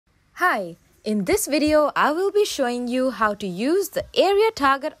Hi, in this video I will be showing you how to use the area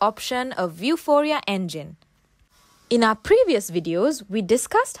target option of Vuforia engine. In our previous videos, we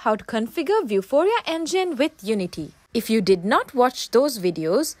discussed how to configure Vuforia engine with Unity. If you did not watch those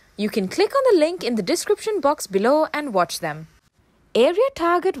videos, you can click on the link in the description box below and watch them. Area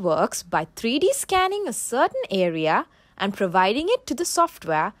target works by 3D scanning a certain area and providing it to the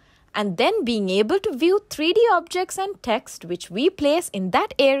software, and then being able to view 3D objects and text which we place in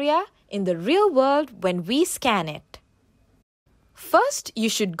that area in the real world when we scan it. First, you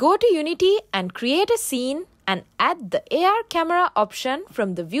should go to Unity and create a scene and add the AR camera option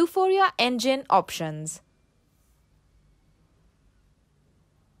from the Vuforia engine options.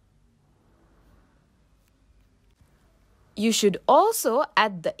 You should also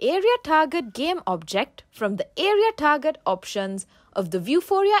add the area target game object from the area target options of the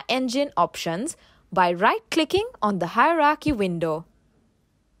Vuforia engine options by right-clicking on the hierarchy window.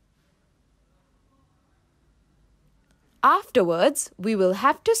 Afterwards, we will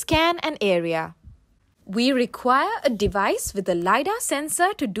have to scan an area. We require a device with a LiDAR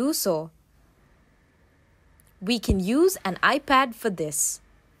sensor to do so. We can use an iPad for this.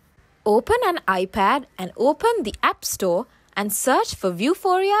 Open an iPad and open the App Store and search for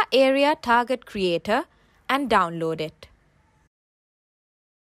Vuforia Area Target Creator and download it.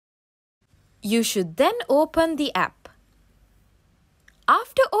 You should then open the app.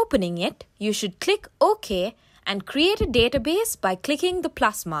 After opening it, you should click OK and create a database by clicking the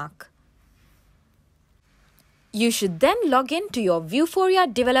plus mark. You should then log in to your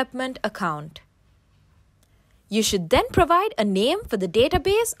Vuforia development account. You should then provide a name for the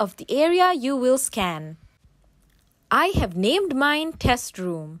database of the area you will scan. I have named mine Test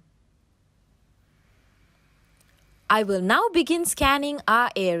Room. I will now begin scanning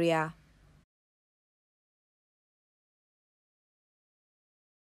our area.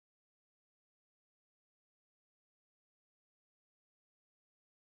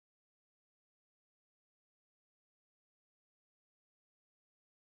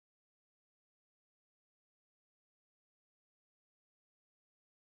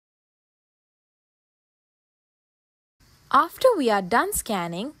 After we are done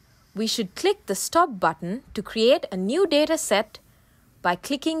scanning, we should click the Stop button to create a new data set by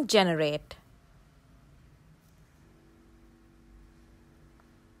clicking Generate.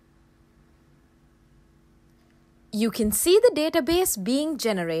 You can see the database being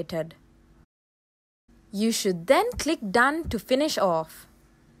generated. You should then click Done to finish off.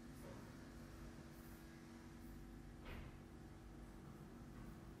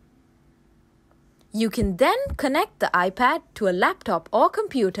 You can then connect the iPad to a laptop or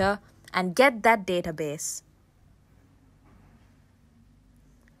computer and get that database.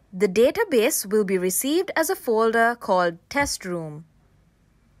 The database will be received as a folder called Test Room.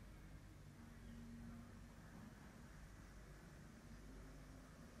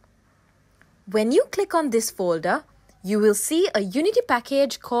 When you click on this folder, you will see a Unity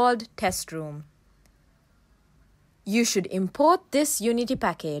package called Test Room. You should import this Unity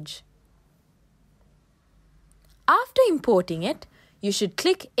package. After importing it, you should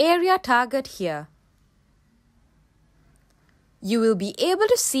click Area Target here. You will be able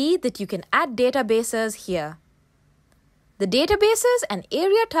to see that you can add databases here. The databases and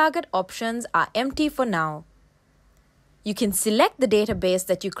area target options are empty for now. You can select the database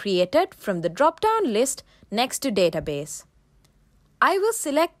that you created from the drop-down list next to Database. I will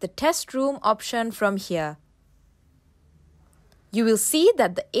select the Test Room option from here. You will see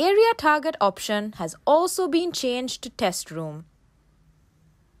that the area target option has also been changed to Test Room.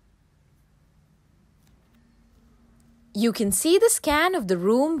 You can see the scan of the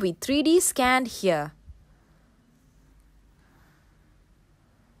room we 3D scanned here.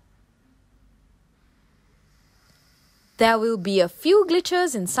 There will be a few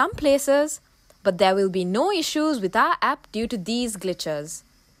glitches in some places, but there will be no issues with our app due to these glitches.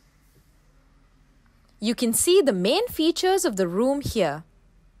 You can see the main features of the room here.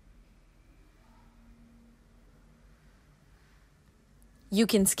 You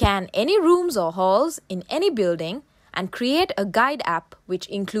can scan any rooms or halls in any building and create a guide app which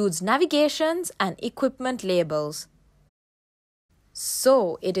includes navigations and equipment labels.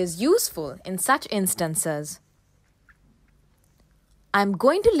 So it is useful in such instances. I'm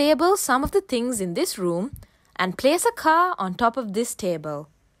going to label some of the things in this room and place a car on top of this table.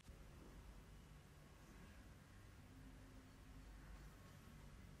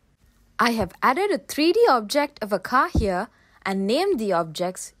 I have added a 3D object of a car here and named the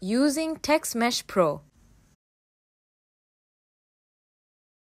objects using Text Mesh Pro.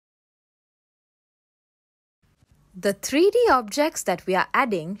 The 3D objects that we are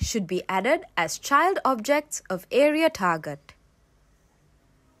adding should be added as child objects of area target.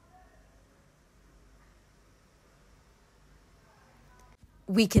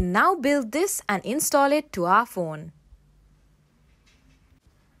 We can now build this and install it to our phone.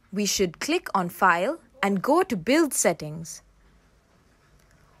 We should click on File and go to Build Settings.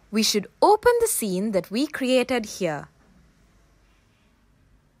 We should open the scene that we created here.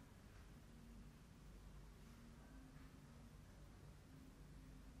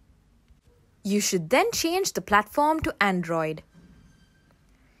 You should then change the platform to Android.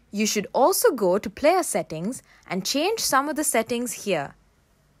 You should also go to Player Settings and change some of the settings here.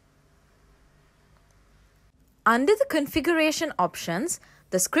 Under the configuration options,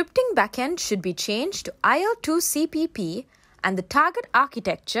 the scripting backend should be changed to IL2CPP and the target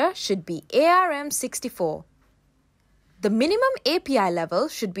architecture should be ARM64. The minimum API level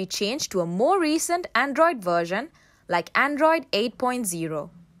should be changed to a more recent Android version like Android 8.0.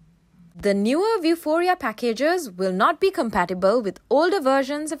 The newer Vuforia packages will not be compatible with older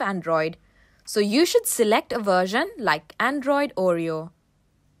versions of Android, so you should select a version like Android Oreo.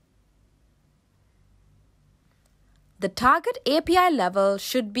 The target API level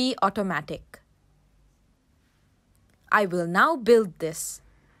should be automatic. I will now build this.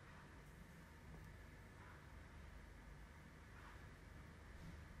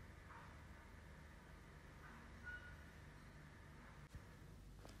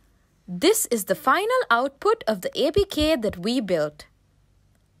 This is the final output of the APK that we built.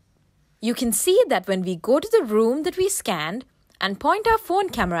 You can see that when we go to the room that we scanned and point our phone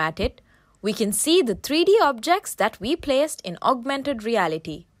camera at it, we can see the 3D objects that we placed in augmented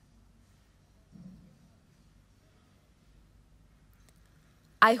reality.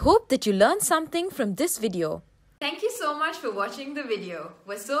 I hope that you learned something from this video. Thank you so much for watching the video.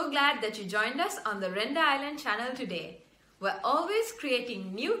 We're so glad that you joined us on the Render Island channel today. We're always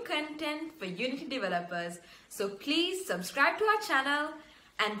creating new content for Unity developers, so please subscribe to our channel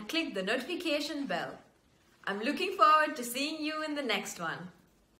and click the notification bell. I'm looking forward to seeing you in the next one.